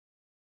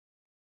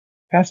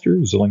Pastor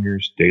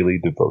Zillinger's Daily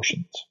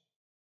Devotions.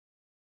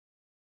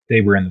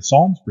 Today we're in the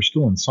Psalms. We're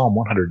still in Psalm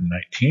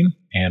 119,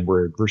 and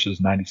we're at verses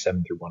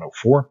 97 through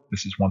 104.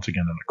 This is once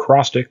again an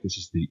acrostic. This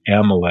is the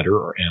M letter,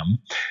 or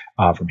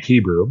M, from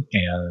Hebrew.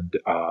 And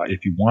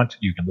if you want,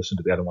 you can listen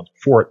to the other ones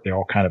before it. They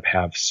all kind of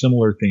have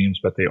similar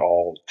themes, but they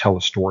all tell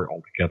a story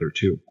altogether,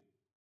 too.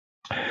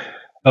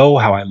 Oh,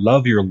 how I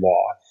love your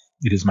law.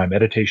 It is my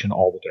meditation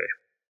all the day.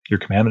 Your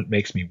commandment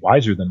makes me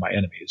wiser than my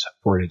enemies,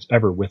 for it is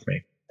ever with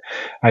me.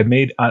 I've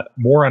made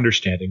more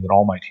understanding than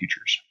all my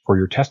teachers, for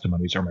your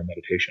testimonies are my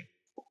meditation.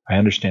 I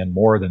understand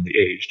more than the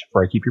aged,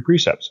 for I keep your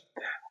precepts.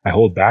 I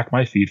hold back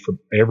my feet from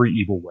every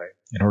evil way,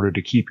 in order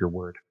to keep your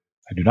word.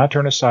 I do not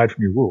turn aside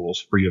from your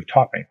rules, for you have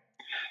taught me.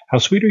 How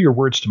sweet are your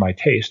words to my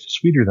taste,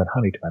 sweeter than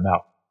honey to my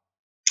mouth.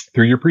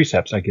 Through your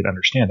precepts I get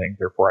understanding,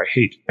 therefore I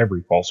hate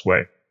every false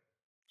way.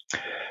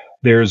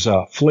 There's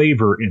a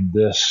flavor in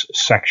this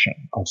section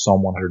of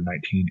Psalm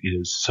 119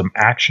 is some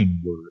action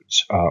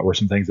words, or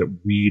some things that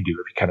we do.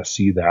 If you kind of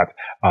see that,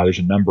 there's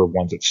a number of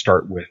ones that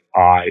start with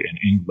I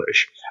in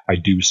English. I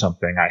do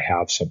something, I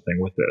have something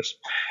with this.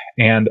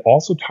 And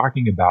also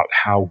talking about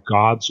how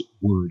God's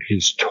word,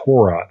 his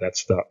Torah,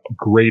 that's the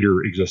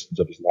greater existence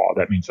of his law.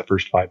 That means the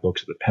first 5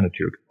 books of the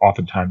Pentateuch.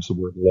 Oftentimes the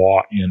word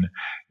law in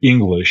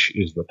English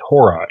is the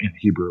Torah in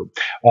Hebrew.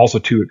 Also,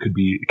 too, it could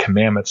be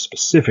commandments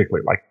specifically,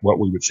 like what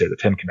we would say the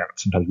 10 Commandments.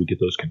 Sometimes we get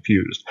those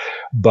confused.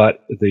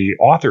 But the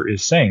author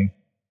is saying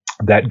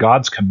that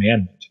God's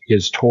commandment,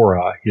 his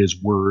Torah, his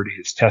word,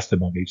 his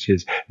testimonies,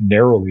 his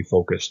narrowly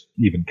focused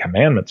even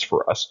commandments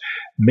for us,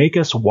 make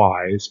us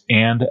wise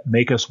and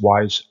make us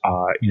wise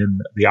in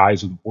the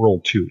eyes of the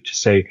world too, to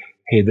say,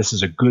 hey, this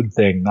is a good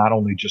thing, not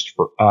only just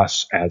for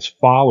us as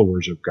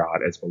followers of God,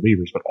 as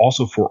believers, but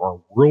also for our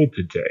world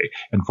today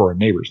and for our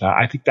neighbors. Now,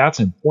 I think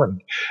that's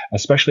important,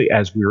 especially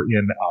as we're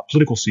in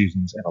political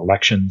seasons and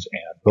elections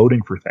and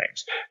voting for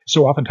things.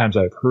 So oftentimes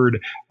I've heard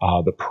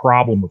the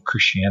problem of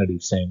Christianity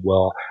saying,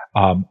 well,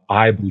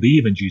 I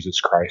believe in Jesus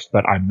Christ,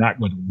 but I'm not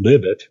going to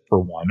live it, for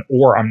one,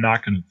 or I'm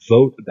not going to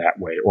vote that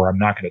way, or I'm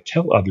not going to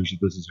tell others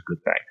that this is a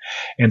good thing.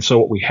 And so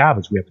what we have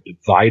is we have a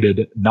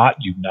divided, not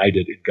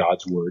united in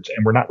God's words,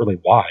 and we're not really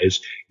wise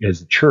as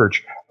a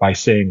church by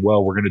saying,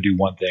 well, we're going to do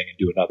one thing and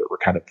do another. We're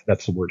kind of,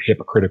 that's the word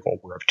hypocritical.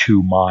 We're of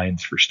two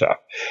minds for stuff.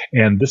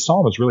 And this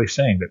psalm is really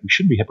saying that we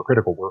shouldn't be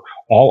hypocritical. We're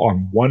all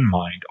on one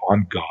mind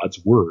on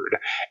God's word.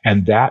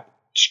 And that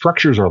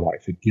structures our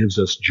life. It gives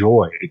us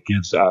joy. It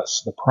gives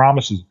us the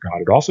promises of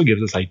God. It also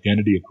gives us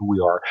identity of who we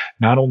are,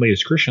 not only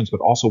as Christians, but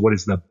also what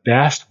is the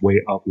best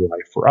way of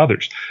life for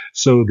others.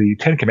 So the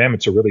 10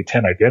 Commandments are really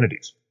 10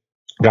 identities.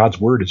 God's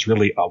word is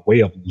really a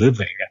way of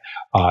living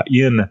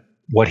in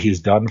what he's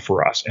done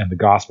for us and the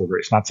gospel.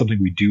 It's not something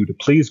we do to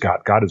please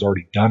God. God has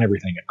already done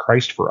everything in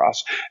Christ for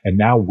us, and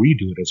now we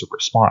do it as a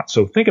response.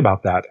 So think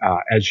about that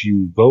as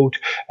you vote,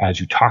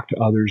 as you talk to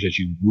others, as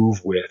you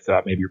move with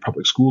maybe your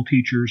public school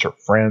teachers or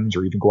friends,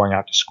 or even going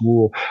out to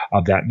school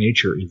of that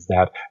nature, is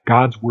that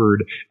God's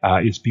word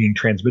is being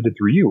transmitted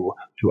through you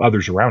to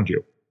others around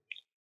you.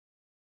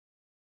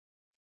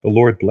 The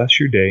Lord bless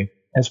your day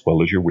as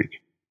well as your week.